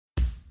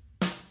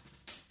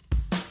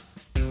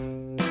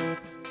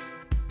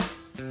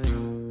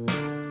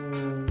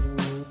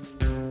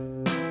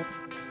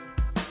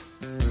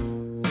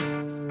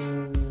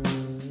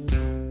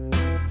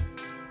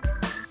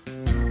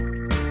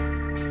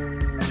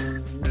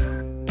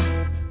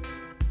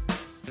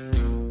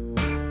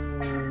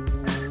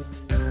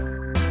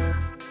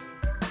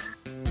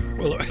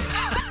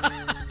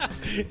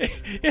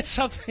It's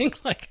something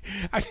like,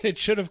 I mean, it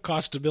should have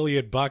cost $1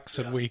 million,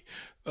 and we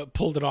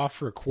pulled it off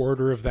for a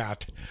quarter of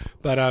that.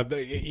 But,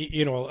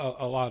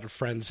 a lot of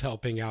friends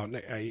helping out.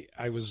 And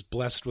I was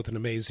blessed with an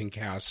amazing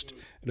cast,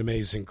 an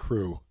amazing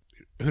crew.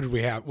 Who did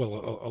we have?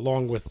 Well,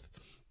 along with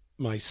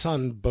my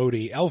son,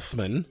 Bodie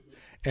Elfman.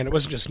 And it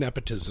wasn't just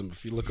nepotism.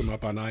 If you look him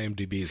up on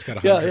IMDb, he's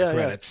got 100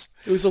 credits.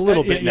 It was a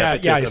little bit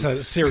nepotism. Yeah, he's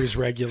a series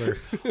regular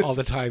all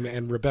the time.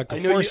 And Rebecca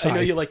Forsyth. I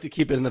know you like to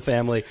keep it in the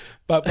family.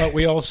 But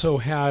we also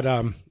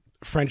had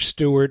French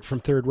Stewart from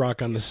Third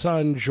Rock on the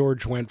Sun,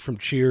 George Wendt from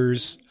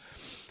Cheers,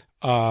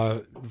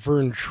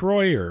 Vern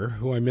Troyer,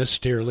 who I miss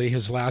dearly,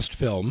 his last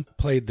film,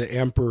 played the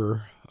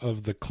Emperor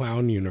of the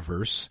Clown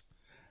Universe,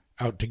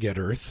 Out to Get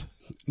Earth,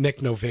 Nick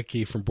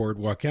Novicki from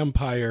Boardwalk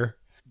Empire.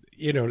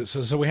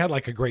 So we had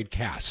like a great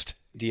cast.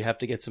 Do you have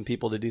to get some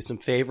people to do some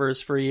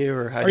favors for you,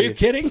 or how? Are you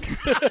kidding?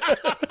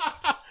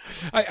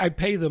 I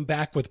pay them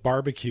back with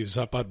barbecues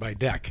up on my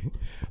deck,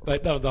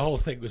 but no, the whole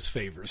thing was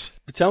favors.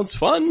 It sounds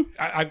fun.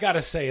 I've got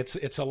to say,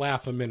 it's a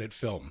laugh-a-minute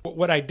film.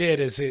 What I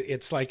did is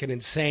it's like an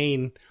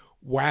insane,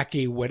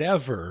 wacky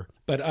whatever,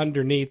 but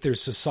underneath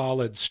there's a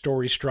solid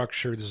story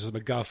structure. There's a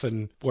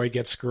MacGuffin: boy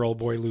gets girl,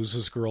 boy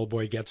loses girl,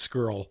 boy gets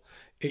girl.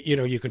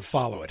 You can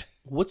follow it.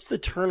 What's the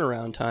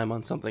turnaround time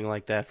on something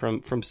like that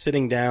from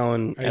sitting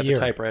down at the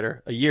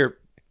typewriter? A year,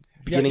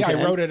 beginning to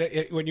end? I wrote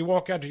it. When you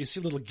walk out, did you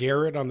see little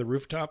Garrett on the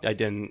rooftop? I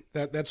didn't.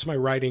 That's my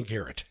writing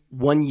Garrett.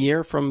 1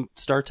 year from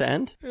start to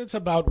end? It's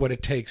about what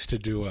it takes to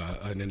do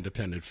an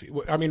independent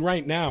film. I mean,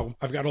 right now,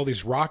 I've got all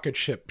these rocket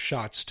ship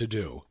shots to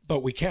do,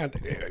 but we can't,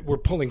 we're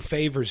pulling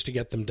favors to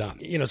get them done.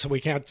 So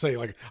we can't say,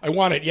 like, I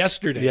want it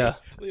yesterday. Yeah.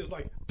 It was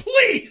like,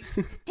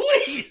 please,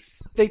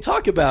 please. They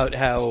talk about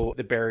how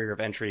the barrier of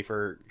entry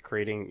for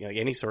creating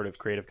any sort of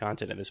creative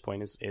content at this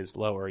point is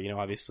lower.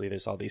 Obviously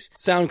there's all these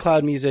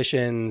SoundCloud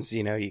musicians,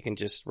 you can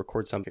just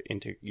record something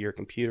into your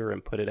computer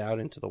and put it out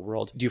into the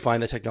world. Do you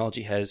find that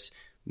technology has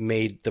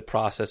made the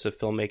process of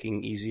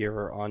filmmaking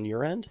easier on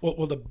your end?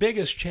 Well, the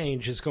biggest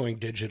change is going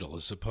digital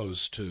as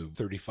opposed to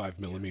 35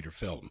 millimeter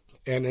film.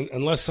 And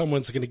unless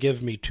someone's going to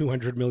give me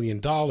 $200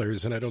 million,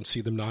 and I don't see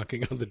them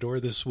knocking on the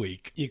door this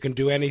week, you can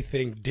do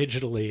anything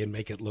digitally and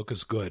make it look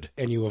as good,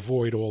 and you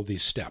avoid all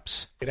these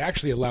steps. It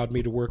actually allowed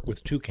me to work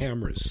with 2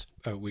 cameras.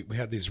 We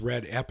had these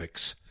Red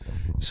Epics,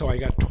 so I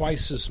got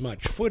twice as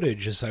much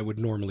footage as I would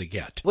normally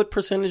get. What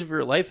percentage of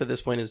your life at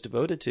this point is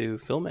devoted to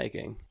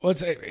filmmaking? Well,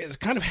 it's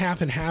kind of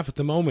half and half at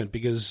the moment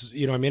because,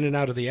 I'm in and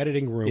out of the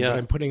editing room, but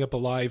I'm putting up a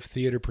live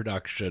theater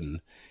production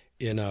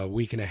in a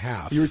week and a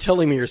half. You were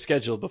telling me your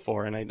schedule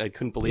before, and I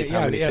couldn't believe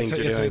how many things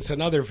you're doing. It's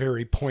another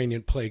very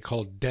poignant play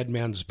called Dead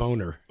Man's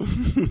Boner.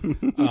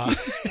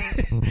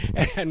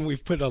 And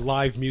we've put a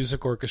live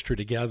music orchestra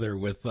together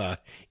with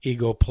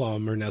Ego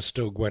Plum,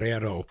 Ernesto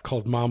Guerrero,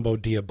 called Mambo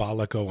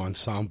Diabolico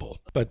Ensemble.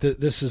 But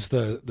this is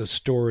the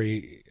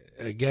story,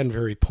 again,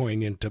 very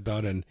poignant,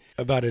 about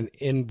an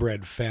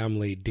inbred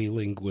family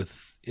dealing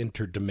with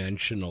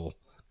interdimensional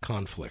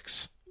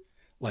conflicts,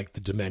 like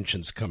the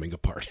dimensions coming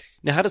apart.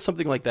 Now, how does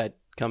something like that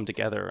come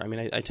together? I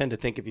mean, I tend to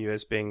think of you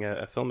as being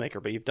a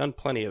filmmaker, but you've done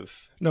plenty of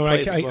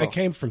plays as well. I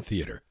came from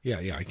theater.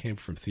 Yeah, I came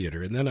from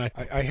theater. And then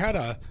I had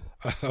a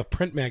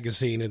print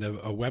magazine and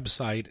a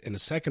website and a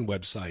second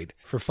website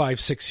for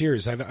 5-6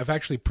 years. I've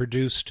actually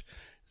produced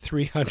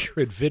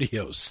 300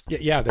 videos.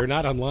 Yeah, they're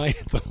not online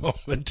at the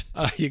moment.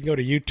 You can go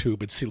to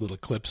YouTube and see little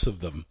clips of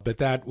them. But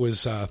that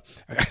was, I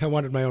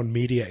wanted my own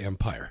media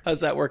empire.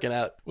 How's that working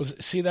out?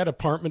 See that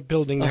apartment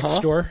building next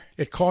door?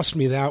 It cost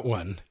me that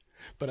one,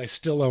 but I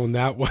still own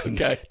that one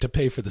to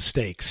pay for the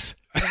steaks.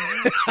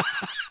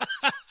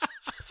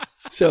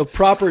 So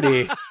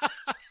property.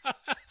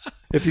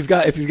 If you've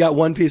got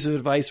one piece of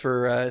advice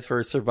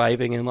for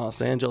surviving in Los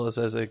Angeles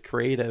as a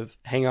creative,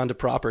 hang on to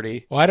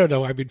property. Well, I don't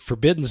know. I mean,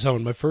 Forbidden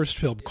Zone, my first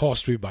film,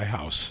 cost me my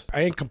house.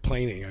 I ain't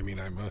complaining. I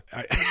mean,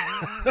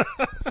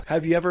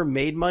 Have you ever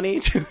made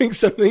money doing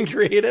something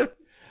creative?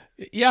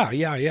 Yeah.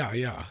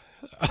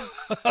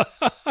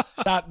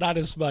 Not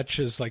as much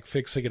as like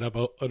fixing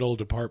an old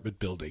apartment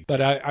building,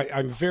 but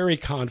I'm very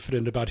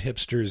confident about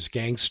Hipsters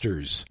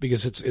Gangsters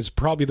because it's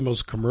probably the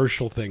most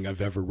commercial thing I've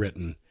ever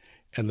written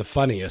and the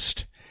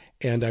funniest.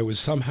 And I was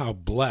somehow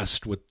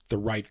blessed with the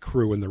right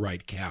crew and the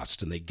right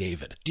cast, and they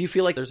gave it. Do you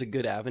feel like there's a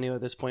good avenue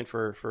at this point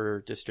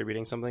for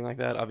distributing something like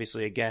that?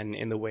 Obviously, again,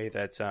 in the way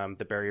that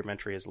the barrier of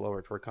entry is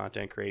lowered for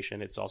content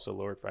creation, it's also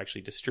lowered for actually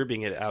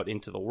distributing it out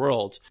into the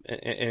world.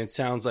 And it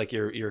sounds like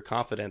you're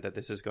confident that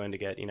this is going to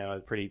get a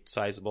pretty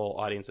sizable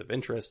audience of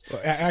interest.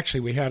 Well, actually,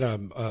 we had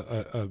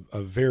a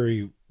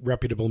very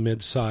reputable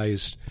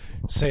mid-sized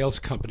sales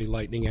company,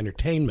 Lightning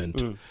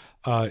Entertainment,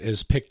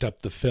 has picked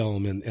up the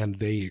film, and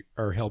they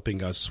are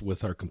helping us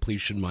with our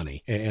completion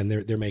money, and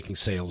they're making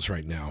sales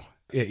right now.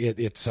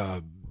 It's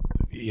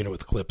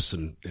with clips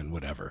and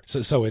whatever.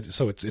 So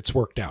it's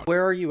worked out.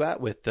 Where are you at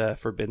with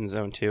Forbidden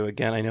Zone 2?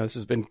 Again, I know this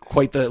has been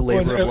quite the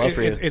labor of love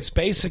for you. It's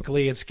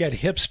basically get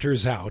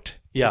hipsters out.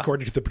 Yeah.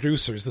 According to the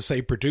producers, the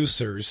same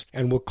producers,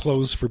 and we'll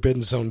close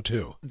Forbidden Zone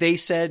 2. They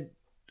said,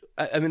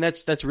 I mean,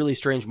 that's really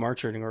strange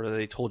marketing order.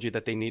 They told you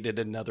that they needed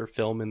another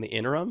film in the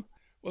interim.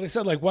 Well, they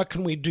said, like, what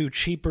can we do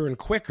cheaper and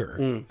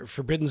quicker?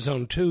 Forbidden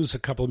Zone 2 is a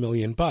couple $1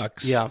 million.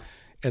 Yeah.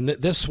 And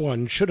this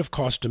one should have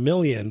cost $1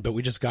 million, but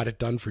we just got it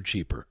done for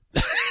cheaper.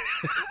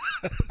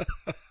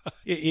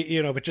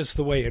 But just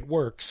the way it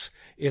works,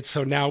 it's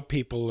so now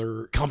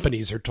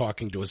companies are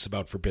talking to us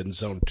about Forbidden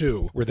Zone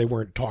 2, where they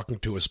weren't talking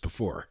to us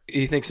before.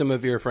 You think some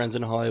of your friends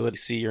in Hollywood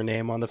see your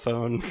name on the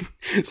phone,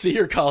 see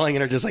you're calling,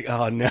 and are just like,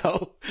 oh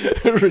no,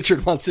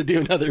 Richard wants to do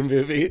another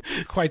movie?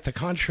 Quite the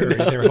contrary.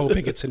 No. They're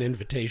hoping it's an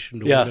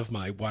invitation to one of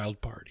my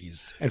wild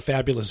parties and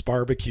fabulous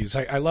barbecues.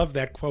 I love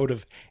that quote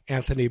of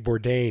Anthony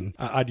Bourdain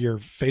on your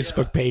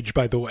Facebook page,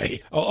 by the way.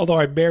 Although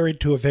I'm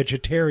married to a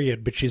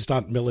vegetarian, but she's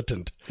not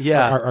militant.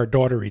 Yeah. Our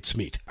daughter eats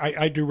meat.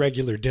 I do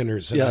regular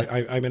dinners,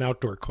 and I'm an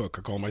outdoor cook.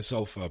 I call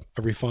myself a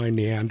refined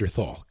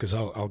Neanderthal because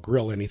I'll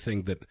grill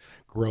anything that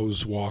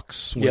grows, walks,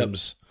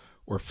 swims,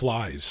 or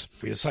flies.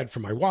 Aside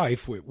from my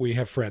wife, we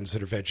have friends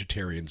that are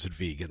vegetarians and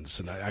vegans,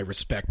 and I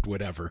respect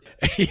whatever.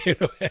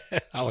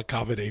 I'll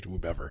accommodate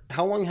whomever.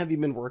 How long have you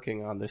been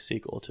working on this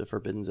sequel to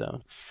Forbidden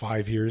Zone?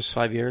 5 years.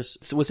 5 years.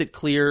 So was it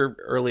clear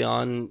early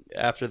on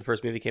after the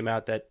first movie came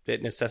out that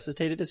it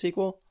necessitated a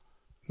sequel?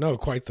 No,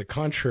 quite the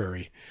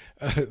contrary.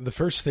 The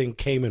first thing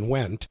came and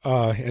went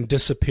and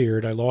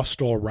disappeared. I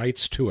lost all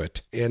rights to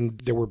it. And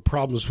there were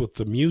problems with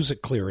the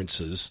music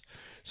clearances.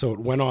 So it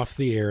went off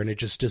the air and it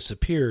just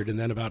disappeared. And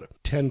then about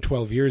 10,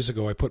 12 years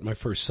ago, I put my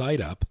first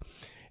site up.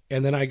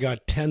 And then I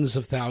got tens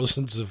of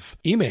thousands of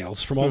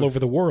emails from all over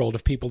the world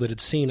of people that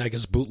had seen, I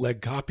guess,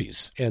 bootleg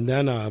copies. And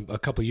then a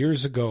couple of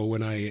years ago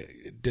when I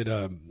did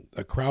a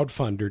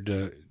crowdfunder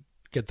to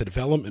get the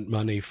development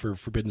money for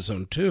Forbidden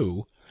Zone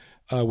 2,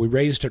 we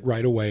raised it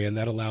right away, and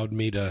that allowed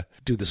me to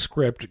do the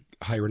script,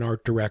 hire an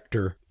art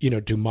director,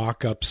 do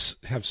mock-ups,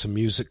 have some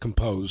music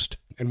composed.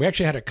 And we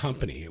actually had a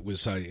company.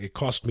 It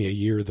cost me a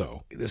year,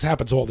 though. This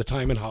happens all the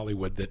time in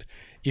Hollywood that,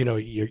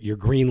 you're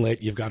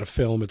greenlit, you've got a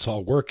film, it's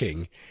all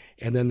working,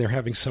 and then they're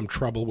having some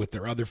trouble with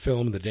their other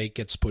film, the date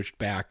gets pushed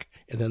back,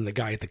 and then the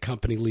guy at the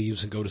company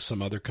leaves and go to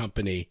some other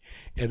company,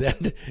 and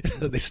then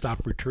they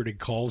stop returning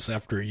calls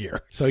after a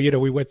year. So,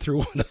 we went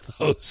through one of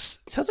those.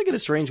 It sounds like in a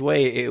strange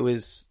way, it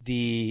was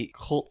the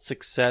cult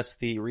success,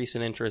 the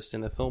recent interest in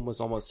the film was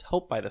almost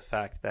helped by the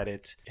fact that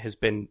it has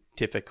been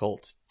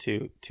difficult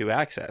to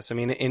access. I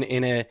mean,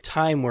 in a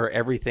time where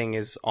everything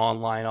is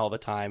online all the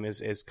time,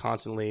 is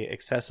constantly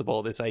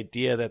accessible, this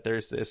idea that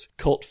there's this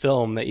cult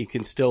film that you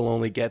can still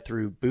only get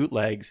through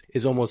bootlegs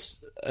is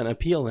almost an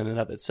appeal in and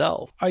of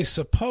itself. I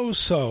suppose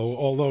so,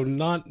 although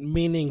not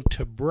meaning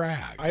to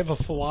brag. I have a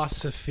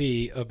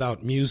philosophy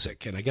about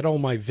music, and I get all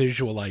my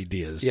visual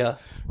ideas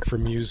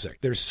from music.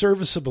 There's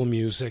serviceable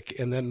music,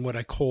 and then what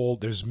I call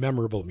there's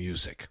memorable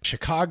music.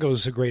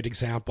 Chicago's a great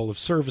example of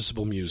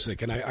serviceable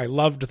music, and I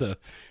loved the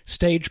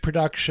stage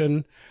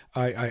production.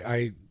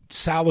 I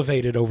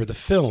salivated over the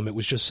film. It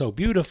was just so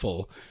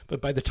beautiful.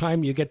 But by the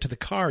time you get to the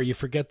car, you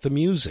forget the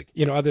music.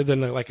 Other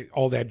than like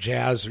all that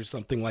jazz or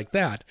something like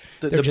that.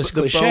 They're just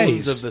cliches. The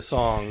bones of the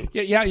songs.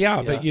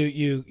 Yeah. But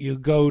you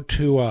go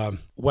to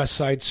West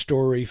Side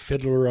Story,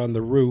 Fiddler on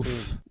the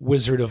Roof,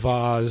 Wizard of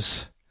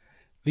Oz.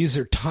 These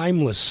are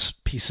timeless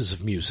pieces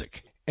of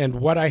music. And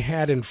what I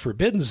had in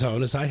Forbidden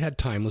Zone is I had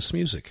timeless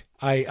music.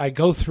 I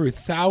go through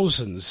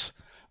thousands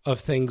of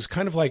things,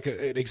 kind of like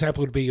an example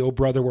would be "Oh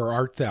Brother, Where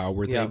Art Thou,"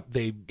 where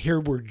they here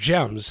were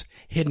gems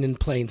hidden in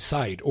plain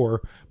sight,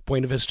 or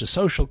Buena Vista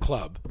Social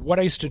Club. What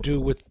I used to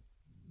do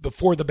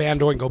before the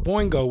band Oingo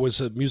Boingo was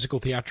a musical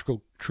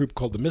theatrical troupe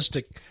called the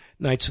Mystic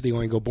Knights of the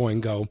Oingo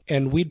Boingo,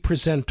 and we'd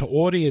present to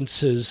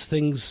audiences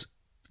things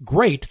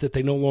great that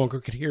they no longer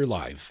could hear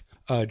live.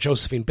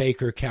 Josephine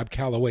Baker, Cab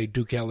Calloway,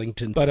 Duke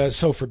Ellington. But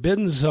so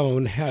Forbidden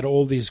Zone had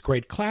all these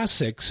great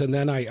classics, and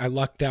then I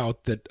lucked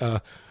out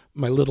that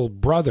my little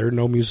brother,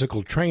 no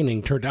musical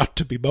training, turned out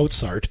to be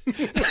Mozart.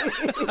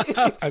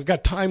 I've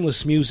got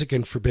timeless music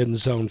in Forbidden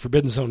Zone.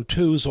 Forbidden Zone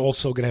 2 is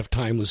also going to have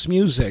timeless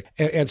music,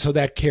 and so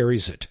that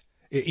carries it.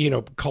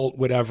 Cult,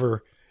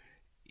 whatever.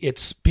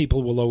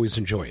 People will always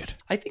enjoy it.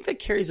 I think that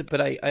carries it,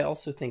 but I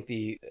also think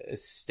the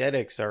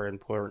aesthetics are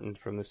important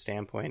from the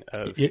standpoint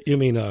of... You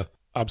mean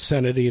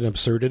obscenity and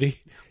absurdity?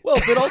 Well,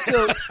 but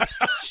also,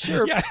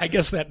 sure. Yeah, I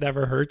guess that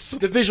never hurts.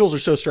 The visuals are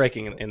so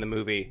striking in the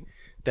movie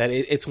that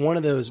it's one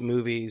of those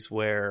movies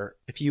where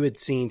if you had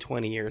seen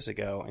 20 years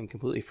ago and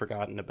completely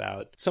forgotten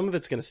about, some of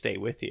it's going to stay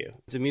with you.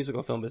 It's a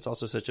musical film, but it's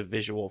also such a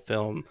visual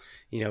film,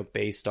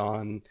 based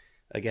on,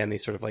 again,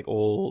 these sort of like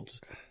old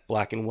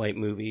black and white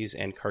movies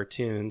and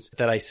cartoons,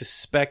 that I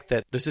suspect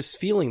that there's this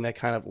feeling that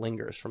kind of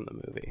lingers from the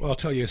movie. Well, I'll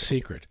tell you a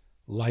secret.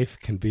 Life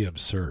can be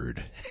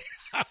absurd.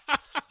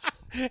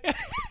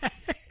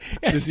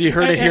 You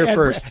heard it here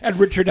first. And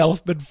Richard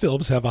Elfman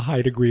films have a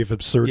high degree of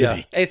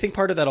absurdity. Yeah. I think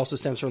part of that also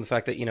stems from the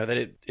fact that,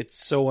 that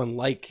it's so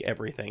unlike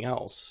everything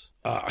else.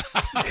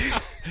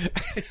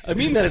 I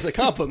mean that as a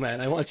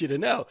compliment. I want you to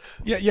know.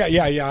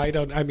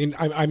 Yeah.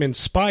 I'm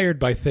inspired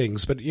by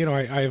things, but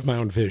I have my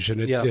own vision.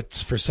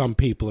 It's for some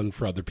people, and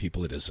for other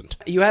people, it isn't.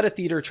 You had a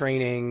theater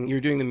training.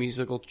 You're doing the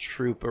musical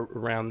troupe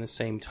around the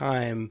same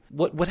time.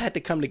 What had to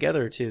come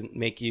together to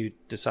make you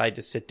decide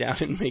to sit down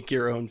and make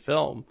your own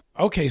film?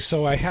 Okay,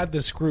 so I had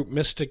this group,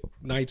 Mystic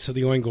Knights of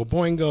the Oingo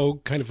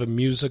Boingo, kind of a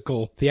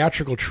musical,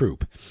 theatrical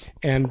troupe.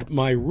 And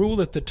my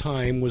rule at the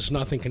time was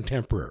nothing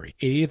contemporary.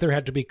 It either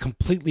had to be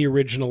completely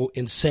original,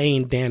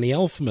 insane Danny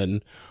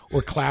Elfman,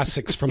 or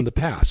classics from the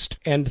past.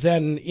 And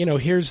then,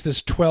 here's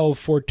this 12,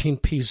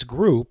 14-piece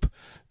group,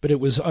 but it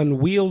was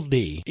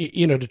unwieldy,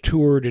 to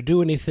tour, to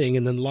do anything.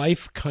 And then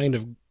life kind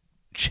of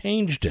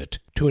changed it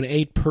to an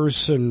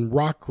 8-person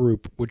rock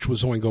group, which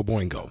was Oingo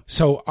Boingo.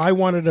 So I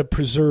wanted to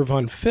preserve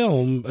on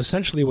film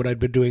essentially what I'd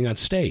been doing on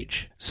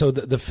stage. So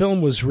the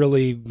film was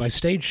really my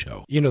stage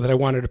show, that I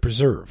wanted to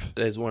preserve.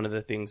 As one of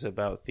the things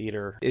about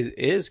theater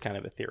is kind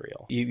of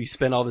ethereal. You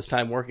spend all this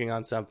time working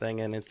on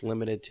something, and it's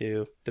limited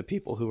to the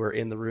people who are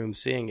in the room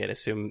seeing it,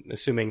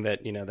 assuming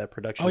that, that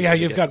production... Oh, yeah,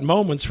 you've got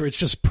moments where it's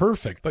just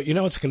perfect, but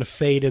it's going to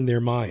fade in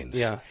their minds.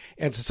 Yeah.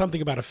 And so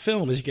something about a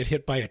film is you get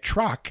hit by a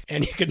truck,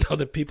 and you can know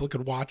that people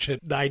could watch it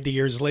 90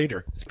 years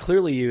later.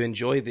 Clearly you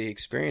enjoy the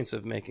experience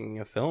of making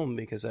a film,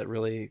 because that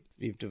really,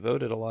 you've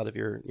devoted a lot of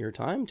your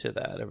time to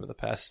that over the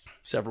past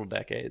several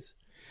decades.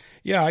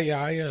 Yeah.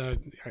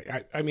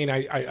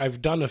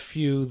 I've done a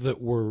few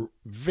that were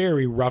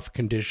very rough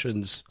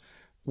conditions,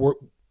 were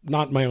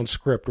not my own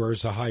script or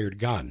as a hired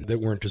gun,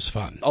 that weren't as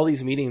fun. All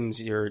these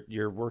mediums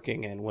you're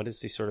working in, what's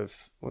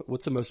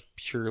the most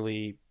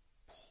purely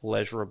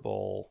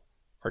pleasurable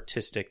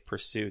artistic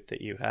pursuit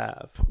that you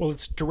have? Well,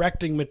 it's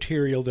directing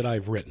material that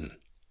I've written.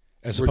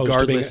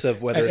 Regardless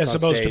of whether it's on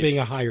as opposed stage. to being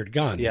a hired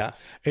gun. Yeah.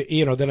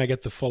 Then I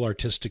get the full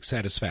artistic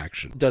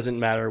satisfaction. Doesn't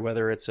matter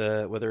whether it's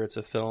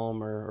a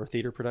film or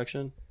theater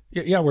production?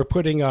 Yeah, we're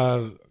putting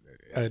a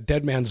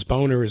Dead Man's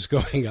Boner is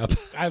going up.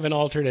 I have an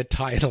alternate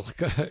title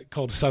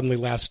called Suddenly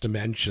Last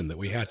Dimension that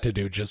we had to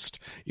do just,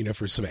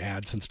 for some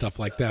ads and stuff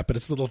like that. But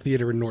it's a little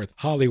theater in North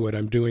Hollywood.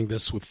 I'm doing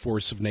this with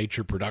Force of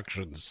Nature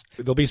Productions.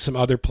 There'll be some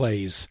other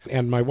plays.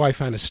 And my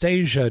wife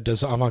Anastasia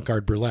does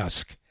avant-garde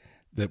burlesque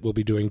that we'll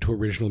be doing to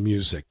original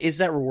music. Is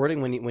that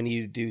rewarding when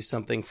you do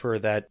something for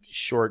that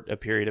short a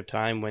period of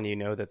time, when you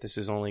know that this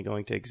is only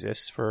going to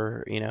exist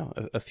for,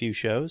 a few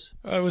shows?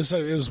 It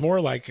was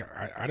more like,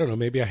 I don't know,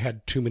 maybe I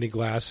had too many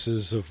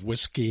glasses of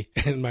whiskey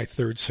and my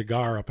third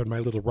cigar up in my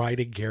little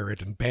riding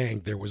garret, and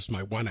bang, there was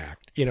my one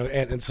act.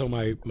 And so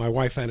my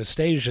wife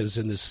Anastasia's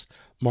in this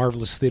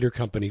marvelous theater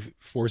company,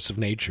 Force of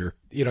Nature.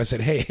 I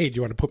said, hey, do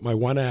you want to put my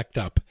one act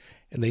up?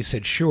 And they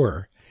said,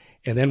 sure.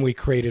 And then we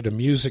created a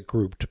music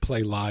group to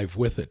play live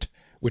with it,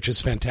 which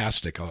is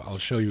fantastic. I'll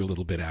show you a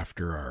little bit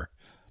after our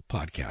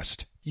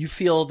podcast. You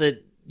feel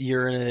that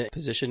you're in a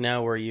position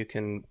now where you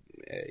can,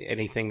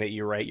 anything that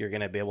you write, you're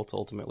going to be able to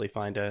ultimately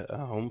find a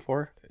home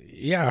for?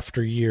 Yeah,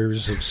 after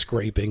years of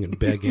scraping and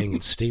begging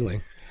and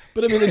stealing.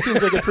 But it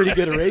seems like a pretty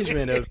good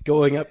arrangement of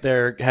going up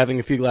there,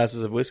 having a few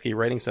glasses of whiskey,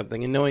 writing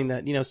something, and knowing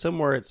that,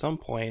 somewhere at some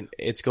point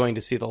it's going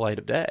to see the light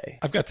of day.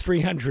 I've got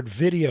 300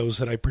 videos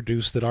that I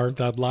produce that aren't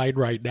online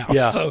right now,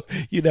 yeah. So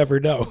you never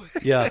know.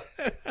 Yeah.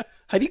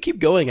 How do you keep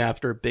going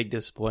after a big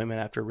disappointment,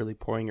 after really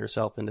pouring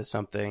yourself into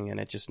something and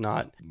it just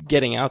not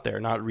getting out there,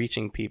 not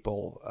reaching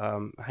people?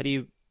 How do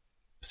you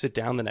sit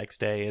down the next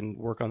day and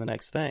work on the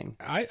next thing?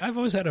 I've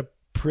always had a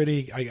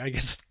pretty, I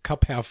guess,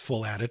 cup half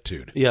full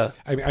attitude. Yeah.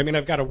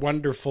 I've got a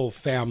wonderful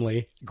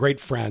family, great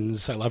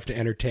friends. I love to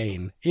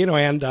entertain,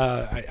 and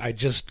I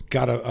just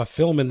got a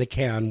film in the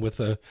can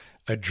with a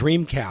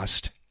dream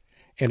cast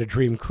and a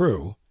dream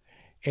crew.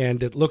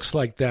 And it looks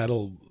like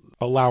that'll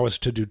allow us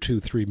to do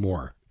 2-3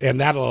 more. And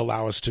that'll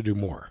allow us to do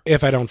more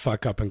if I don't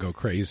fuck up and go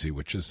crazy,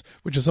 which is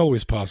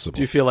always possible.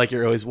 Do you feel like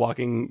you're always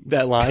walking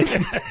that line?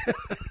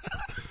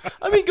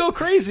 Go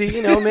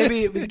crazy,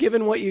 maybe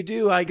given what you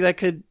do, that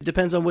could,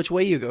 depends on which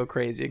way you go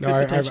crazy. It could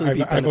potentially be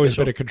beneficial. I've always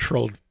been a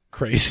controlled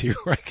crazy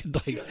where I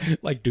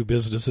could like do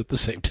business at the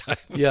same time.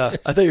 Yeah.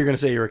 I thought you were going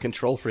to say you're a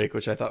control freak,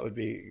 which I thought would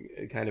be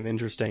kind of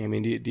interesting.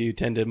 Do you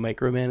tend to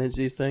micromanage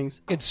these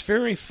things? It's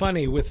very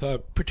funny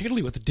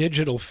particularly with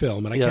digital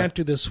film, and I can't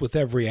do this with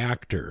every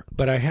actor,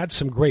 but I had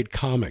some great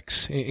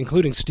comics,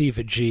 including Steve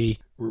Agee,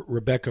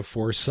 Rebecca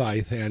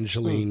Forsyth,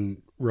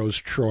 Angeline Rose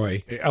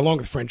Troy, along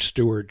with French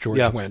Stewart, George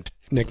Wendt,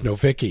 Nick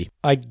Novicki.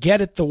 I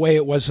get it the way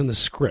it was in the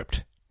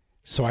script.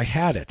 So I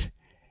had it.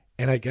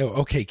 And I go,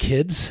 okay,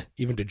 kids,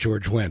 even to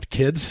George Wendt,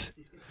 kids,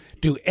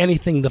 do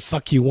anything the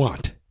fuck you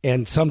want.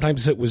 And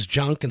sometimes it was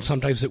junk, and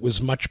sometimes it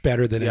was much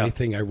better than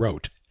anything I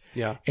wrote.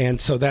 Yeah. And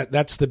so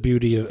that's the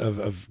beauty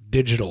of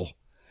digital,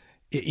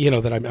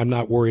 that I'm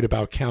not worried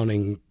about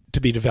counting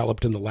to be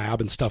developed in the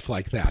lab and stuff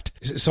like that.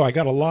 So I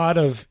got a lot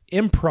of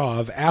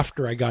improv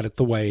after I got it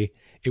the way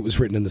it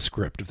was written in the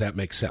script, if that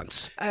makes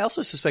sense. I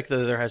also suspect that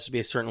there has to be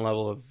a certain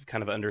level of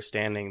kind of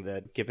understanding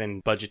that given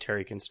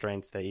budgetary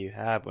constraints that you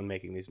have when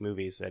making these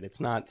movies, that it's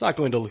not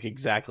going to look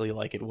exactly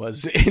like it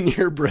was in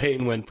your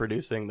brain when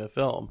producing the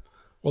film.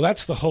 Well,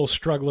 that's the whole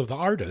struggle of the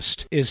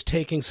artist, is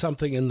taking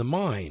something in the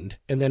mind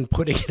and then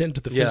putting it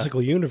into the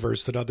physical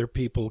universe that other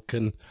people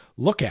can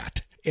look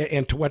at.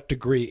 And to what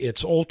degree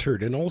it's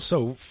altered. And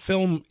also,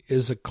 film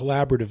is a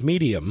collaborative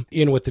medium,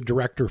 with the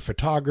director of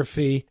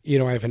photography.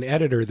 I have an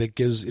editor that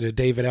gives,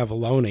 David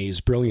Avalone, he's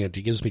brilliant.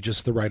 He gives me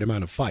just the right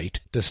amount of fight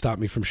to stop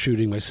me from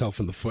shooting myself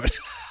in the foot.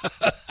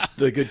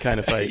 The good kind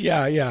of fight.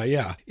 Yeah.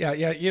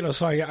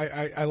 So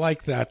I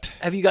like that.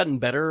 Have you gotten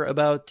better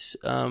about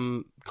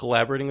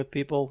collaborating with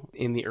people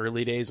in the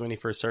early days when you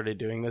first started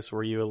doing this?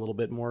 Were you a little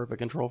bit more of a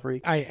control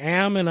freak? I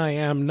am and I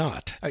am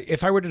not.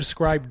 If I were to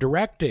describe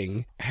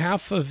directing,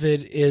 half of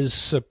it is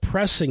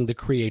suppressing the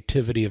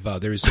creativity of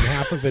others and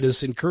half of it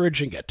is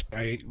encouraging it.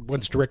 I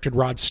once directed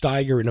Rod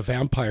Steiger in a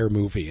vampire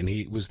movie, and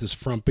he was this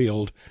frumpy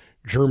old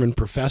German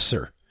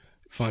professor,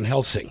 Von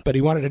Helsing, but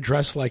he wanted to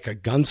dress like a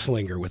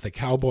gunslinger with a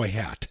cowboy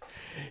hat.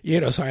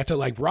 So I had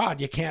to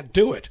Rod, you can't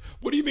do it.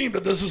 What do you mean?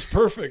 But this is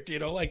perfect.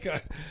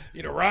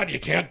 Rod, you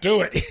can't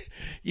do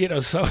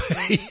it. So,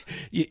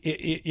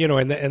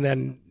 and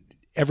then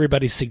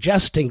everybody's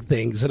suggesting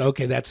things and,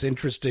 okay, that's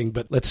interesting,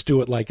 but let's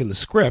do it like in the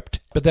script.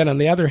 But then on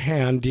the other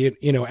hand,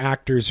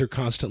 actors are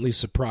constantly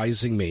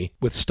surprising me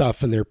with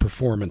stuff in their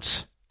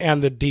performance.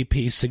 And the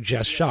DP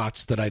suggests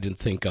shots that I didn't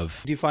think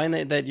of. Do you find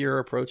that your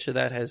approach to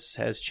that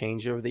has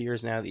changed over the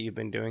years now that you've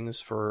been doing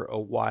this for a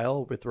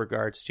while with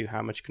regards to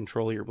how much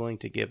control you're willing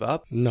to give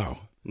up? No.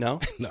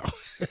 No? No.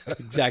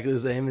 Exactly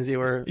the same as you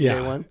were day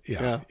one?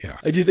 Yeah.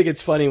 I do think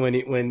it's funny when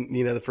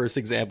the first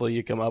example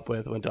you come up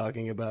with when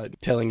talking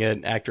about telling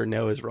an actor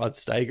no is Rod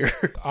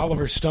Steiger.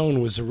 Oliver Stone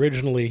was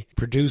originally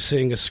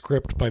producing a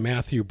script by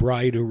Matthew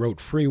Bright, who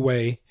wrote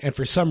Freeway. And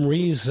for some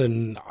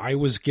reason, I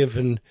was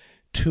given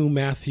 2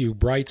 Matthew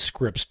Bright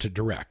scripts to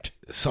direct.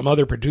 Some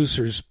other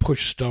producers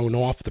pushed Stone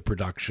off the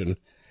production,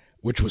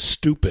 which was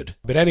stupid.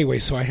 But anyway,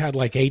 so I had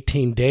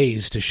 18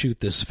 days to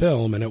shoot this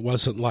film, and it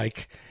wasn't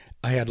like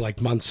I had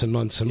months and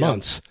months and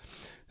months.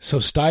 So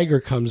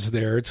Steiger comes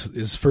there. It's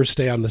his first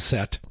day on the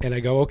set. And I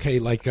go, okay,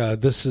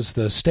 this is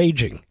the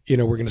staging. We're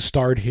going to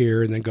start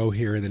here and then go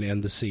here and then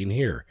end the scene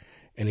here.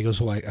 And he goes,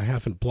 well, I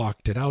haven't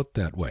blocked it out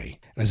that way.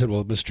 And I said,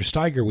 well, Mr.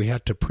 Steiger, we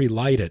had to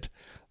pre-light it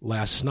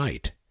last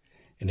night.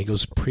 And he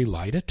goes,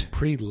 pre-light it?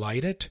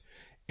 Pre-light it?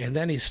 And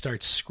then he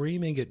starts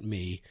screaming at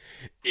me,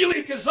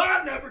 Elia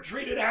Kazan never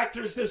treated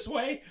actors this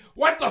way.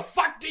 What the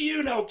fuck do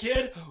you know,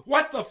 kid?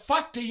 What the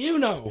fuck do you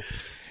know?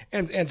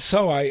 And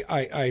so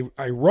I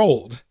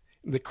rolled.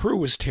 The crew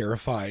was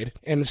terrified.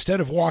 And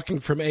instead of walking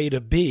from A to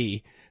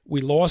B,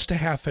 we lost a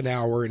half an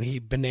hour, and he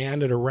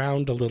bananaed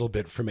around a little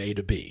bit from A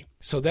to B.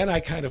 So then I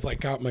kind of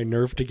got my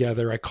nerve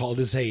together. I called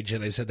his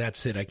agent. I said,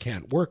 that's it. I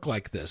can't work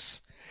like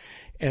this.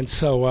 And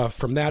so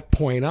from that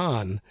point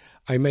on,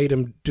 I made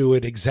him do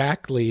it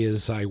exactly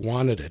as I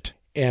wanted it.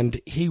 And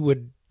he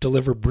would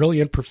deliver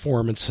brilliant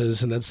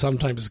performances and then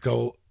sometimes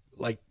go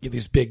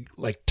these big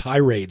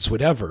tirades,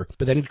 whatever.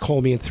 But then he'd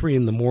call me at 3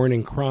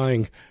 a.m.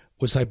 crying,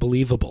 was I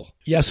believable?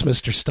 Yes,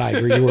 Mr.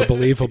 Steiger, you were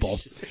believable.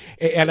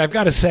 And I've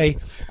got to say,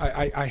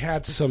 I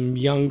had some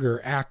younger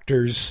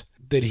actors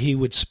that he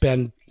would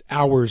spend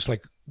hours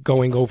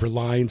going over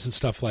lines and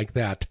stuff like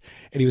that.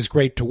 And he was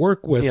great to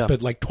work with,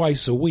 but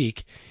twice a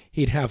week,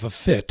 he'd have a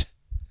fit.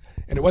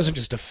 And it wasn't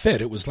just a fit.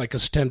 It was like a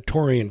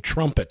stentorian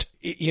trumpet.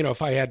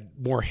 If I had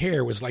more hair,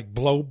 it was like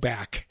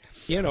blowback.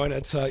 And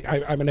it's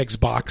I'm an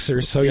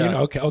ex-boxer, so,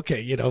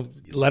 okay,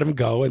 let him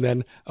go. And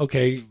then,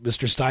 okay,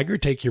 Mr.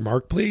 Steiger, take your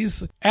mark,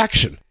 please.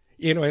 Action.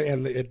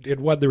 And it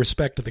won the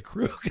respect of the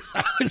crew because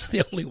I was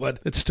the only one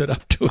that stood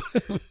up to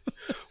him.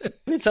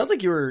 It sounds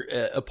like you were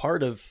a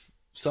part of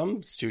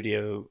some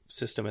studio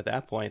system at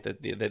that point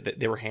that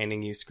they were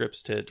handing you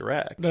scripts to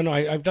direct. No,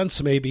 I've done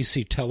some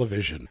ABC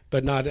television,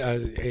 but not.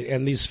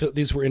 And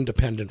these were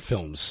independent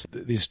films.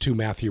 These 2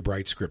 Matthew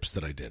Bright scripts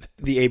that I did.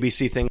 The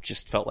ABC thing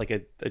just felt like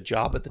a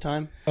job at the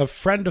time. A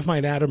friend of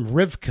mine, Adam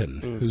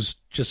Rivkin, who's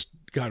just.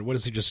 God, what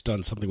has he just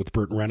done? Something with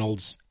Burt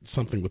Reynolds,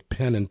 something with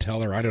Penn and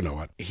Teller, I don't know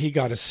what. He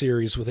got a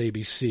series with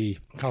ABC,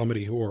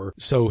 Comedy Horror,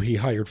 so he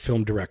hired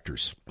film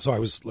directors. So I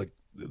was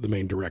the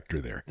main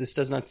director there. This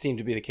does not seem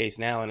to be the case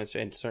now, and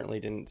it certainly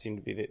didn't seem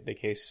to be the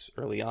case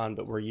early on,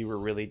 but where you were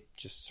really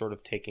just sort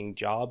of taking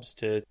jobs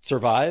to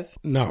survive?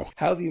 No.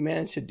 How have you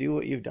managed to do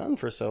what you've done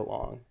for so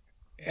long?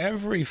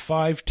 Every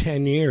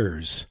 5-10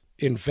 years,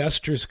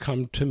 investors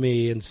come to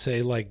me and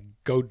say,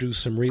 go do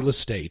some real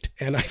estate.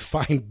 And I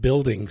find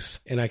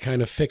buildings and I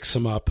kind of fix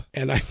them up,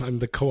 and I'm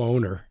the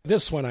co-owner.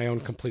 This one I own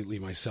completely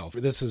myself.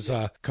 This is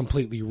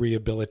completely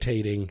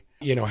rehabilitating,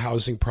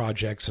 housing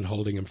projects and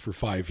holding them for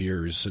 5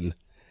 years and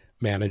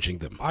managing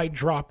them. I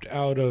dropped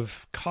out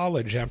of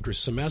college after a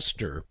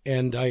semester,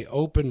 and I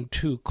opened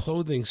 2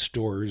 clothing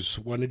stores,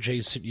 one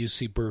adjacent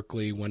UC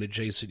Berkeley, one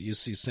adjacent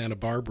UC Santa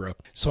Barbara.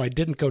 So I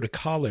didn't go to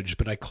college,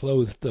 but I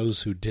clothed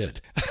those who did.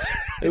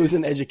 It was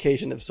an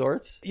education of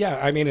sorts?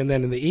 Yeah, and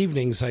then in the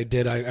evenings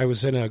I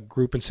was in a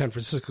group in San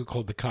Francisco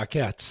called the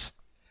Coquettes.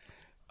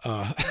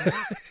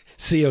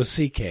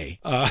 C-O-C-K.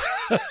 Yeah,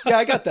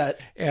 I got that.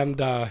 And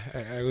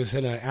I was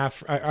in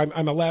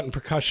I'm a Latin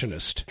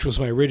percussionist, which was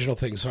my original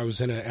thing. So I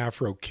was in an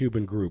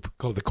Afro-Cuban group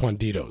called the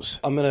Quanditos.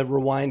 I'm going to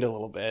rewind a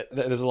little bit.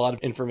 There's a lot of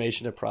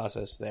information to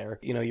process there.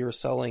 You know, you were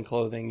selling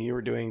clothing, you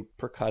were doing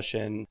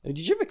percussion.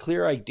 Did you have a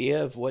clear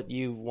idea of what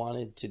you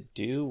wanted to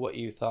do, what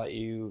you thought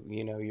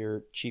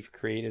your chief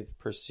creative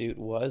pursuit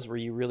was?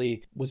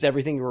 Was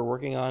everything you were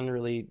working on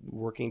really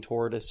working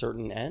toward a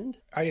certain end?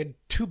 I had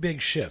two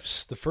big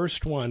shifts. The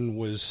first one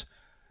was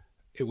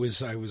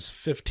I was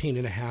 15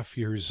 and a half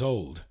years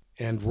old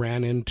and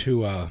ran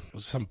into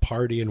some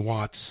party in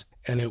Watts,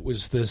 and it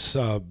was this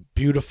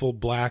beautiful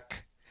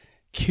black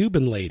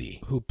Cuban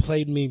lady who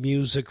played me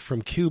music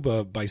from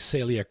Cuba by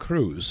Celia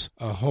Cruz,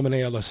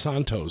 Homene a los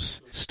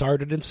Santos,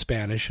 started in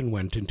Spanish and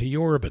went into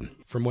Yoruban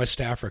from West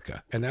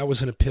Africa. And that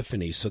was an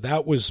epiphany. So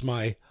that was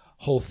my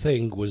whole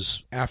thing,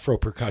 was Afro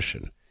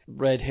percussion.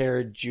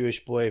 Red-haired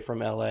Jewish boy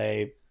from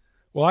L.A.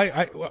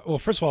 Well,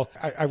 first of all,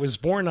 I was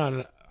born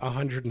on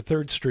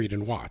 103rd Street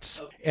in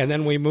Watts, and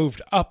then we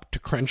moved up to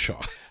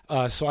Crenshaw.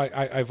 So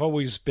I've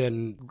always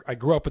I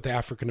grew up with the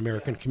African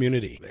American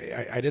community.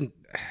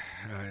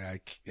 I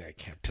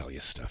can't tell you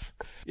stuff.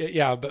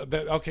 Yeah, but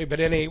okay. But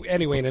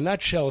anyway, in a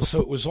nutshell, so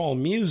it was all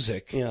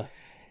music. Yeah.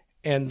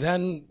 And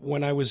then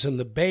when I was in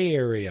the Bay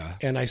Area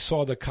and I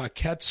saw the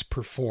Cockettes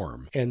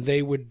perform, and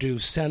they would do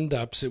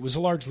send-ups, it was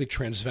a largely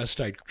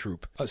transvestite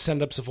troupe,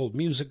 send-ups of old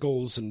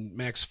musicals and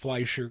Max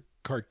Fleischer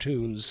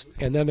cartoons.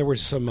 And then there were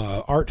some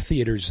art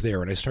theaters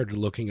there, and I started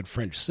looking at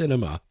French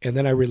cinema. And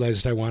then I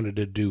realized I wanted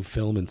to do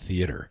film and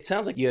theater. It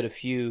sounds like you had a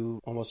few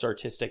almost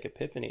artistic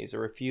epiphanies,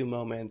 or a few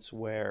moments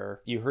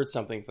where you heard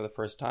something for the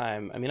first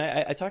time. I mean,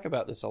 I talk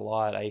about this a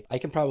lot. I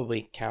can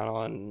probably count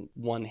on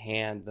one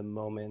hand the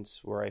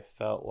moments where I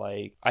felt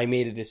like I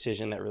made a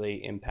decision that really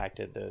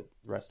impacted the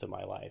rest of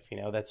my life. You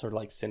know, that sort of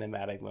like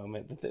cinematic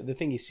moment, the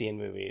thing you see in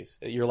movies,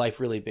 your life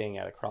really being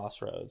at a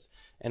crossroads.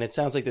 And it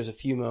sounds like there's a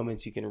few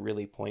moments you can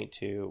really point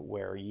to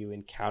where you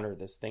encounter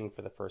this thing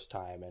for the first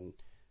time, and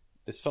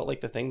this felt like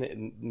the thing that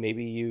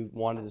maybe you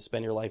wanted to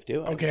spend your life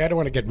doing. Okay, I don't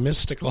want to get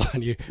mystical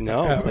on you.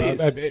 No,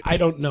 please. I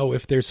don't know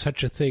if there's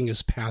such a thing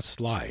as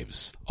past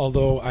lives.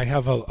 Although I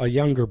have a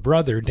younger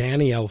brother,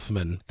 Danny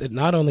Elfman, that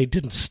not only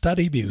didn't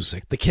study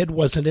music, the kid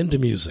wasn't into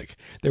music.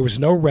 There was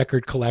no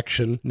record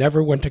collection,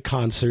 never went to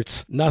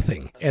concerts,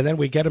 nothing. And then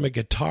we get him a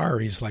guitar,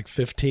 he's like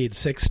 15,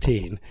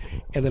 16.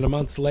 And then a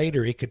month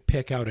later, he could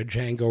pick out a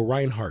Django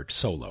Reinhardt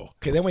solo.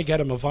 Okay, then we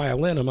get him a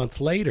violin a month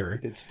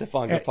later. It's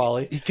Stefan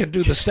Grappelli. He could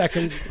do the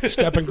second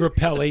Stephen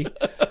Grappelli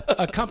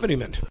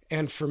accompaniment.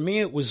 And for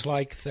me, it was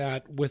like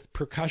that with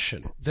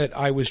percussion, that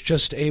I was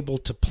just able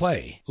to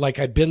play. Like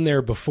I'd been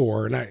there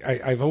before, and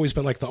I've always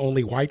been like the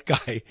only white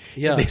guy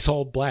in these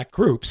all black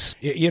groups.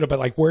 But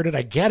like, where did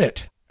I get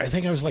it? I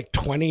think I was like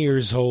 20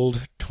 years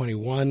old,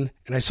 21,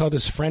 and I saw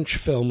this French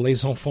film,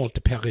 Les Enfants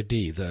de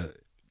Paradis, the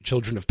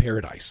Children of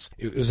Paradise.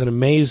 It was an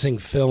amazing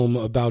film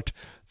about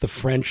the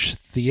French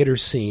theater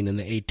scene in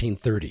the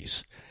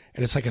 1830s.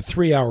 And it's like a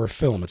 3-hour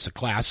film. It's a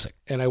classic.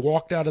 And I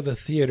walked out of the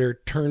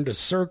theater, turned a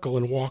circle,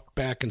 and walked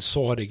back and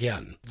saw it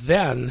again.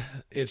 Then,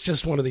 it's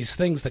just one of these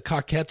things. The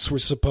Cockettes were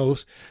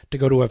supposed to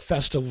go to a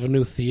Festival of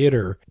New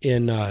Theater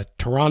in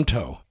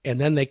Toronto.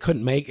 And then they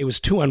couldn't it was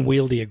too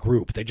unwieldy a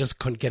group. They just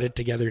couldn't get it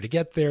together to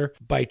get there.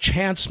 By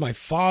chance, my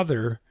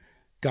father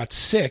got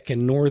sick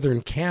in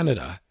northern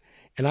Canada,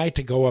 and I had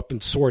to go up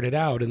and sort it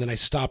out. And then I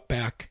stopped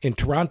back in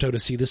Toronto to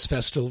see this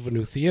Festival of a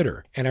New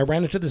Theater. And I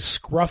ran into this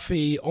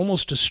scruffy,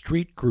 almost a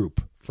street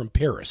group from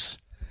Paris.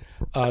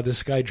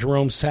 This guy,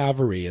 Jerome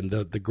Savary, and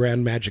the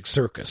Grand Magic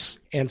Circus.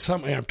 And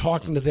I'm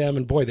talking to them,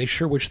 and boy, they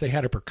sure wish they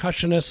had a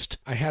percussionist.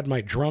 I had my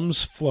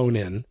drums flown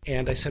in,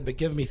 and I said, but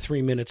give me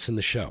 3 minutes in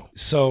the show.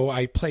 So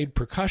I played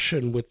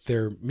percussion with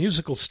their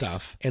musical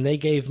stuff, and they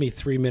gave me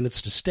 3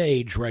 minutes to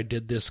stage, where I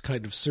did this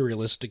kind of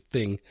surrealistic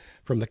thing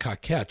from the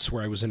Cockettes,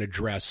 where I was in a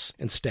dress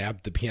and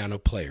stabbed the piano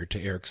player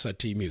to Eric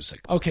Satie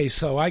music. Okay,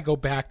 so I go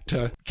back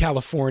to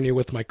California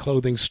with my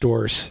clothing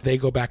stores. They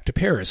go back to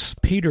Paris.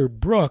 Peter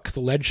Brook, the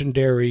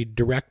legendary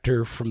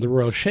director from the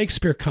Royal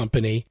Shakespeare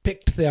Company,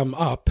 picked them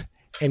up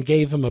and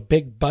gave them a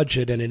big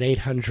budget and an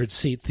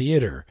 800-seat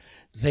theater.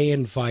 They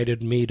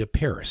invited me to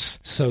Paris.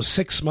 So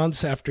 6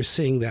 months after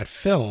seeing that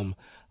film,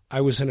 I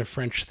was in a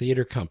French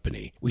theater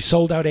company. We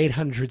sold out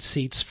 800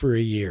 seats for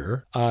a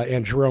year,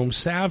 and Jerome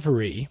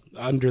Savary,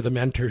 under the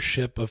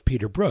mentorship of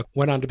Peter Brook,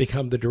 went on to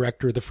become the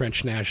director of the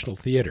French National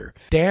Theater.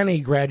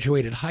 Danny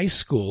graduated high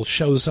school,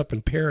 shows up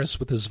in Paris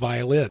with his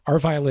violin. Our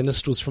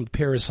violinist was from the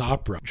Paris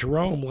Opera.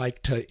 Jerome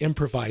liked to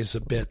improvise a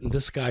bit, and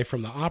this guy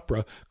from the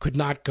opera could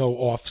not go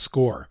off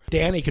score.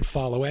 Danny could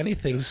follow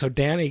anything, so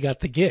Danny got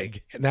the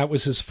gig, and that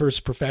was his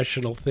first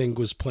professional thing,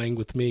 was playing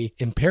with me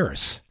in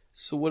Paris.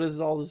 So what does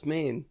all this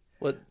mean?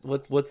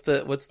 What's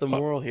the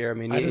moral here? I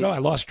mean, I don't know. I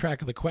lost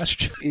track of the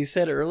question. You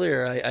said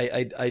earlier,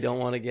 I don't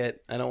want to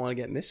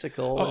get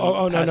mystical.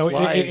 No.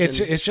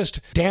 It's just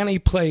Danny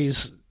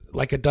plays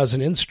like a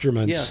dozen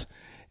instruments,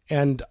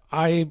 and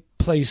I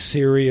play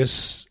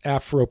serious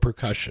Afro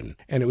percussion.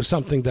 And it was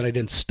something that I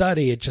didn't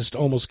study. It just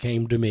almost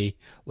came to me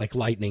like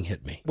lightning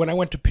hit me. When I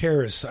went to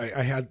Paris,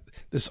 I had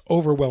this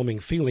overwhelming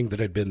feeling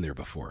that I'd been there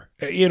before.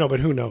 But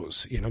who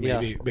knows?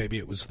 Maybe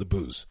it was the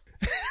booze.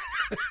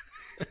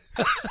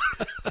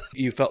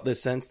 You felt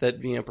this sense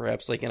that,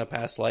 perhaps like in a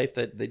past life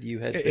that you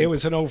had... It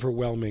was an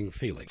overwhelming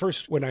feeling.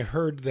 First, when I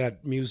heard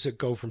that music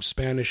go from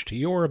Spanish to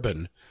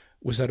Yoruban,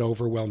 was that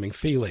overwhelming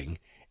feeling.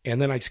 And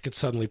then I could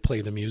suddenly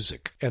play the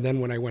music. And then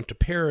when I went to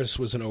Paris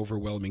was an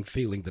overwhelming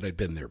feeling that I'd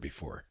been there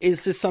before.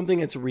 Is this something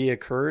that's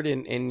reoccurred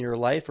in your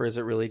life, or is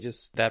it really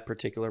just that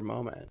particular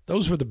moment?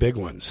 Those were the big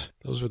ones.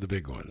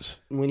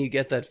 When you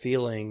get that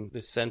feeling,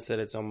 the sense that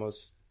it's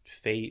almost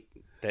fate,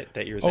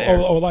 that you're there.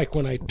 Like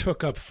when I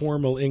took up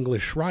formal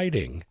English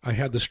writing, I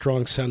had the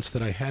strong sense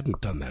that I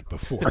hadn't done that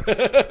before.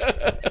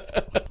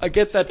 I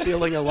get that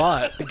feeling a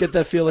lot. I get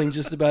that feeling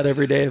just about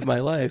every day of my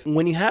life.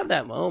 When you have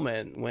that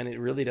moment, when it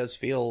really does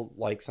feel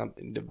like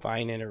something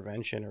divine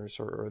intervention,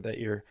 or that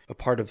you're a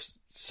part of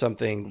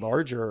something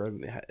larger,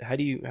 how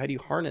do you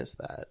harness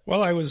that?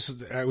 Well, I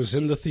was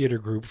in the theater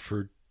group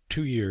for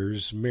 2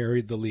 years,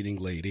 married the leading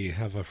lady,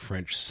 have a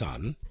French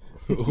son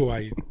who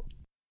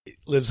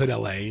lives in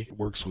LA,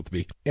 works with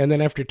me. And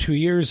then after 2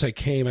 years,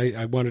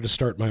 I wanted to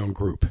start my own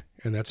group.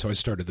 And that's how I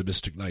started the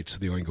Mystic Knights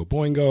of the Oingo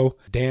Boingo.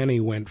 Danny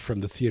went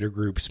from the theater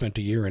group, spent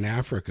a year in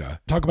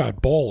Africa. Talk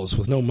about balls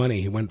with no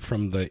money. He went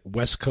from the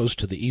West Coast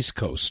to the East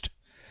Coast,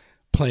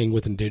 playing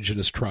with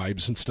indigenous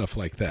tribes and stuff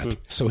like that.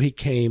 So he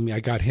came,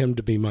 I got him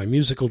to be my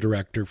musical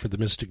director for the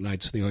Mystic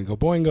Knights of the Oingo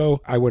Boingo.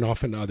 I went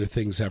off into other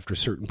things after a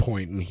certain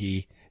point, and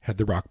he had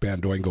the rock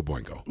band Oingo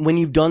Boingo. When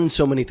you've done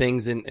so many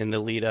things in the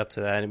lead up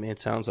to that, I mean, it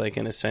sounds like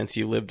in a sense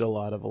you lived a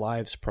lot of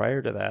lives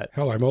prior to that.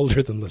 Hell, I'm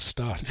older than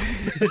Lestat.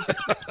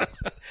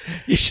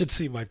 You should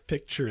see my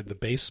picture in the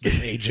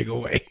basement aging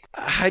away.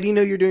 How do you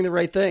know you're doing the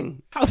right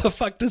thing? How the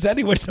fuck does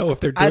anyone know if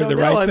they're doing the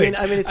right thing?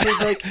 I mean, it seems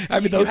like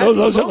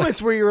those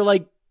moments where you were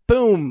like,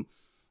 boom,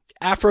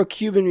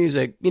 Afro-Cuban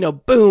music,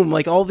 boom,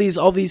 like all these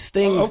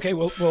things. Okay,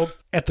 well,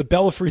 at the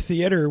Belfry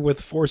Theater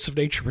with Force of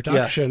Nature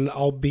Production,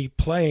 I'll be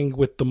playing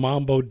with the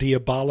Mambo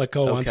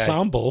Diabolico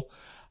Ensemble.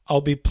 I'll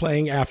be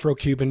playing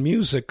Afro-Cuban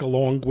music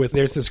along with,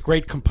 there's this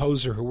great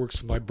composer who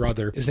works with my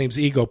brother. His name's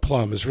Ego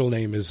Plum. His real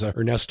name is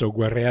Ernesto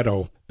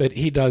Guerrero. But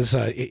he does,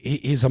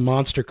 he's a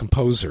monster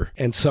composer.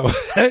 And so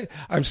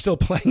I'm still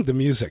playing the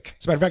music.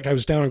 As a matter of fact, I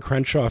was down in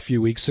Crenshaw a few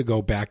weeks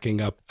ago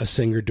backing up a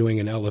singer doing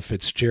an Ella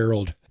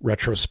Fitzgerald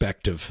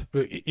retrospective,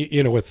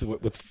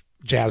 with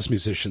jazz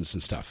musicians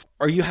and stuff.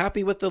 Are you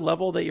happy with the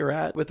level that you're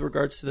at with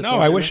regards to the... No,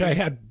 I wish I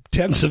had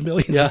tens of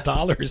millions of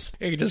dollars.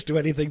 I could just do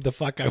anything the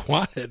fuck I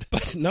wanted.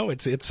 But no,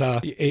 it's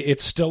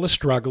still a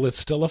struggle. It's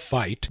still a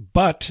fight.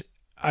 But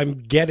I'm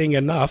getting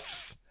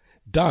enough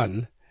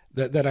done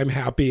that I'm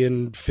happy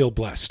and feel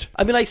blessed.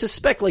 I mean, I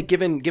suspect, like,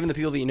 given the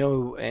people that you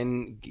know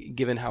and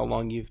given how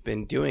long you've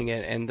been doing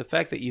it and the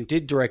fact that you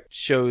did direct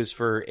shows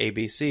for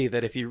ABC,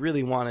 that if you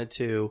really wanted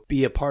to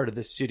be a part of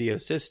the studio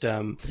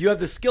system, you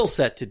have the skill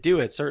set to do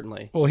it,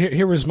 certainly. Well,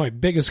 here was my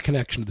biggest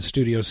connection to the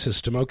studio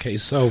system. Okay,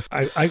 so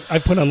I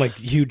put on, like,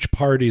 huge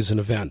parties and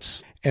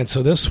events. And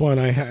so this one,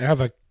 I have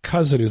a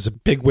cousin who's a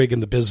bigwig in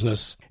the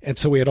business, and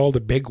so we had all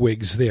the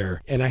bigwigs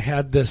there. And I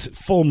had this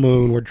full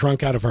moon. We're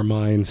drunk out of our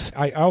minds.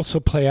 I also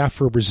play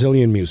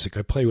Afro-Brazilian music.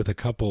 I play with a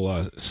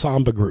couple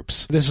samba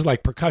groups. This is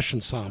like percussion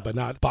samba,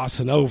 not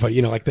bossa nova,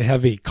 like the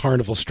heavy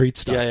carnival street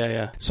stuff.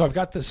 Yeah. So I've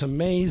got this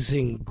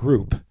amazing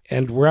group,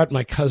 and we're at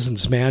my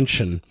cousin's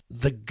mansion.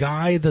 The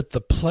guy that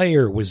the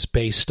player was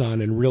based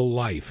on in real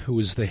life, who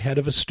is the head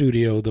of a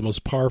studio, the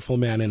most powerful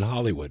man in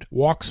Hollywood,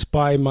 walks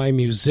by my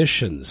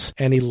musicians,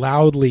 and he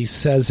loudly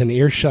says in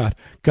earshot,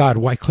 God,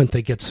 why couldn't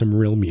they get some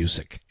real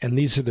music? And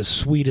these are the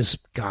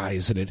sweetest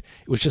guys, and it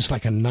was just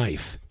like a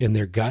knife in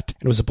their gut.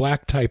 And it was a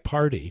black tie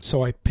party.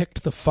 So I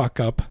picked the fuck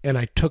up, and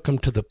I took him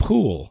to the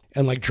pool.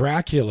 And like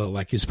Dracula,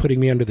 like he's putting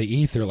me under the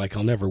ether, like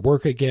I'll never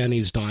work again.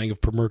 He's dying of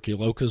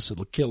tuberculosis.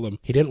 It'll kill him.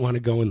 He didn't want to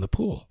go in the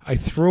pool. I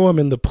threw him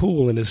in the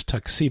pool in his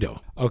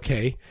tuxedo.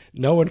 Okay?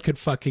 No one could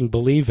fucking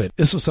believe it.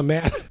 This was a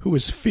man who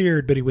was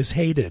feared, but he was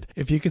hated.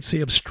 If you could see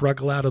him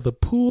struggle out of the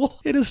pool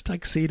in his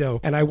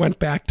tuxedo. And I went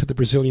back to the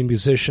Brazilian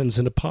musicians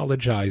and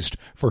apologized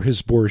for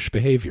his boorish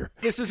behavior.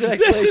 This is an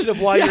explanation of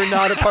why you're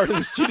not a part of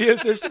the studio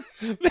system.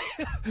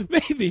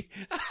 Maybe.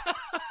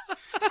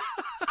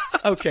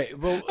 Okay,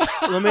 well,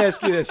 let me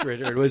ask you this,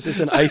 Richard. Was this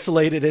an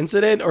isolated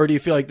incident, or do you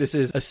feel like this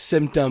is a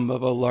symptom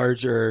of a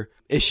larger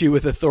issue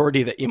with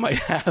authority that you might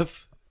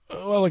have?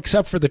 Well,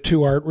 except for the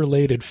 2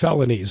 art-related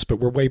felonies, but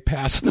we're way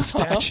past the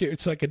statute,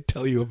 so I can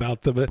tell you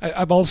about them.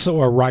 I'm also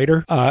a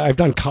writer. I've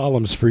done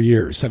columns for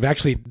years. I've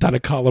actually done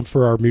a column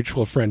for our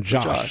mutual friend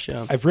Josh.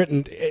 Yeah. I've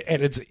written,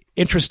 and it's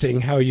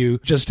interesting how you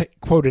just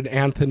quoted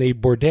Anthony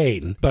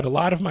Bourdain, but a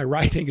lot of my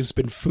writing has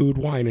been food,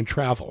 wine, and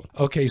travel.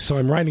 Okay, so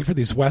I'm writing for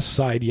these West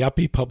Side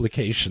yuppie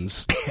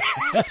publications.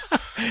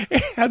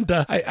 And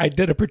I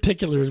did a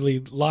particularly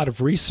lot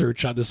of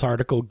research on this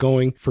article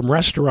going from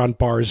restaurant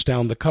bars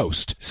down the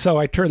coast. So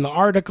I turned the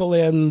article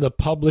in. The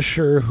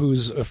publisher,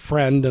 who's a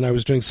friend and I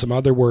was doing some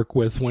other work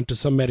with, went to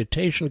some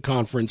meditation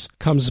conference,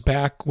 comes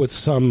back with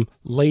some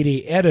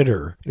lady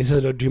editor. And he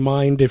said, "Oh, do you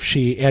mind if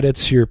she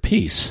edits your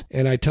piece?"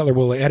 And I tell her,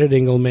 "Well,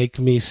 editing will make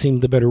me seem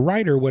the better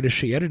writer. What has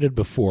she edited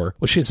before?"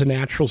 "Well, she has a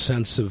natural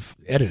sense of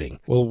editing."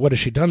 "Well, what has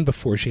she done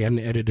before?" "She hadn't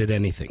edited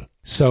anything."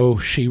 So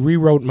she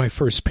rewrote my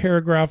first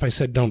paragraph. I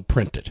said, "Don't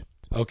print it."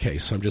 Okay,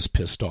 so I'm just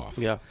pissed off.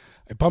 Yeah.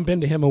 I bump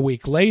into him a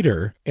week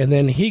later, and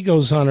then he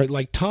goes on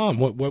like, "Tom,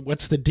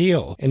 what's the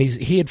deal?" And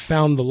he had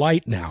found the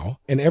light now,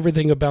 and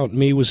everything about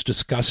me was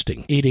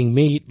disgusting. Eating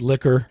meat,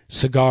 liquor,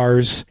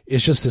 cigars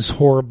is just this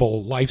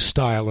horrible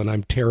lifestyle, and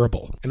I'm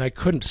terrible. And I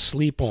couldn't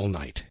sleep all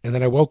night. And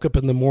then I woke up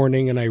in the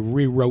morning, and I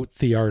rewrote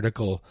the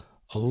article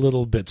a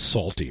little bit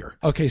saltier.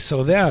 Okay,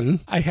 so then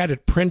I had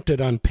it printed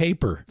on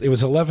paper. It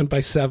was 11 by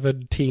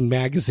 17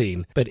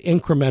 magazine, but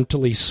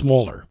incrementally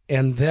smaller.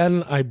 And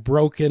then I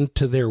broke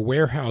into their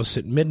warehouse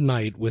at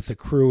midnight with a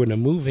crew in a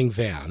moving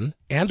van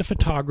and a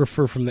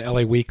photographer from the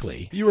LA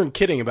Weekly. You weren't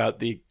kidding about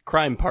the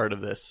crime part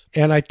of this.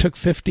 And I took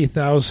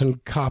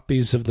 50,000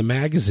 copies of the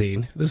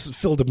magazine. This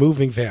filled a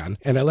moving van.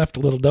 And I left a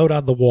little note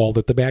on the wall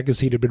that the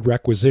magazine had been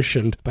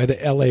requisitioned by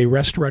the LA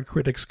restaurant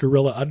critics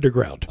Guerrilla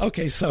Underground.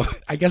 Okay, so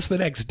I guess the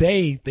next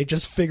day they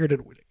just figured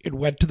it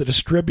went to the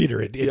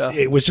distributor.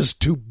 It was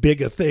just too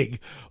big a thing.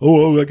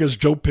 Oh, I guess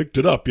Joe picked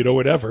it up,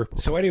 whatever.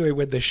 So anyway,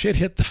 when the shit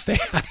hit the fan...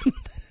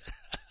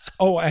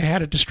 Oh, I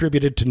had it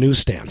distributed to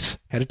newsstands.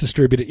 I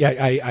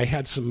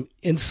had some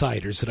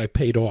insiders that I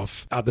paid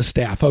off the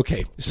staff.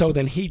 Okay, so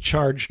then he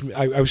charged me.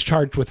 I was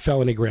charged with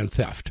felony grand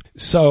theft.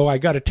 So I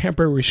got a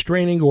temporary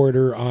restraining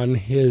order on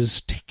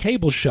his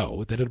cable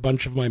show that had a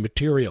bunch of my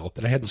material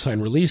that I hadn't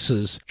signed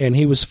releases, and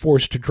he was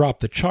forced to drop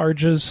the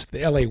charges.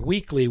 The LA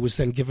Weekly was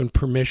then given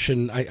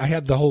permission. I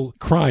had the whole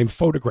crime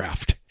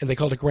photographed, and they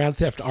called it Grand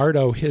Theft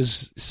Auto.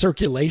 His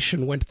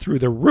circulation went through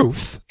the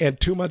roof, and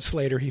 2 months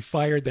later, he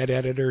fired that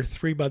editor.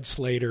 3 months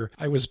later,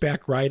 I was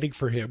back writing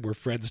for him. We're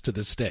friends to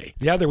this day.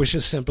 The other was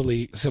just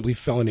simply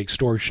felony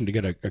extortion to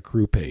get a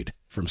crew paid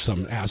from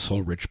some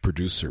asshole rich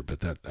producer,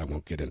 but that I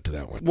won't get into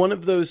that one. One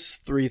of those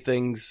three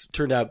things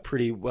turned out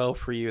pretty well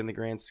for you in the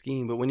grand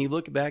scheme, but when you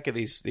look back at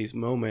these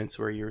moments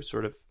where you're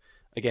sort of,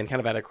 again, kind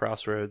of at a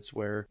crossroads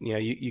where,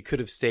 you could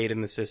have stayed in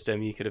the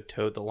system, you could have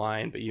towed the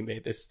line, but you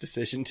made this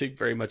decision to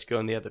very much go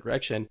in the other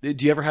direction.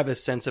 Do you ever have a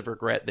sense of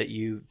regret that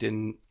you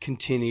didn't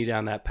continue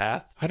down that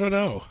path? I don't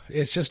know.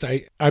 It's just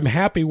I'm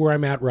happy where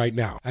I'm at right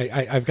now.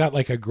 I've got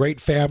like a great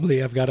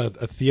family. I've got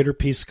a theater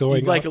piece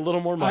going. You'd like a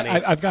little more money.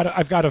 I've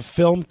got a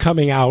film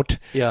coming out.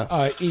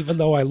 Yeah. Even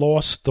though I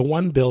lost the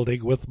one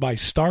building with my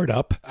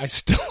startup, I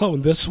still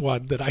own this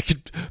one that I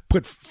could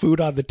put food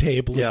on the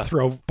table and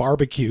throw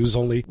barbecues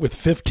only with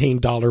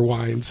 $15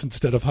 wines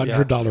instead of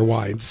 $100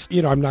 wines.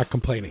 I'm not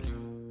complaining.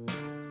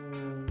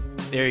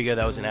 There you go.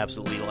 That was an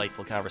absolutely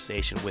delightful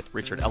conversation with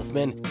Richard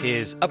Elfman.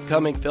 His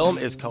upcoming film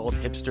is called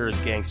Hipsters,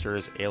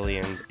 Gangsters,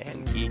 Aliens,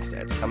 and Geeks.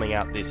 That's coming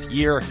out this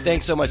year.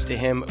 Thanks so much to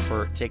him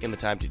for taking the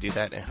time to do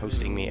that and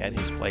hosting me at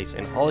his place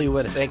in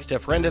Hollywood. Thanks to a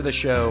friend of the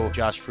show,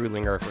 Josh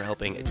Frudlinger, for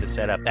helping to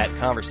set up that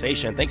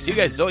conversation. Thanks to you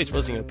guys as always for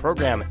listening to the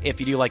program. If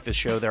you do like the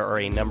show, there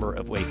are a number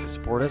of ways to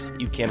support us.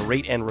 You can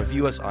rate and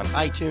review us on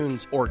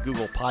iTunes or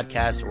Google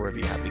Podcasts, or wherever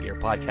you happen to get your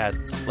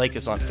podcasts. Like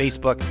us on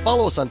Facebook.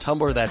 Follow us on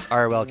Tumblr. That's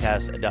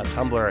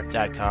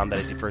rylcast.tumblr.com. That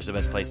is the first and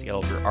best place to get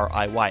all of your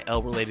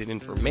RIYL-related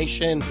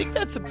information. I think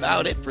that's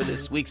about it for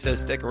this week, so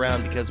stick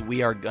around because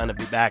we are going to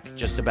be back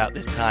just about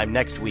this time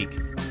next week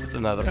with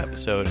another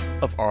episode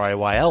of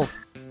RIYL.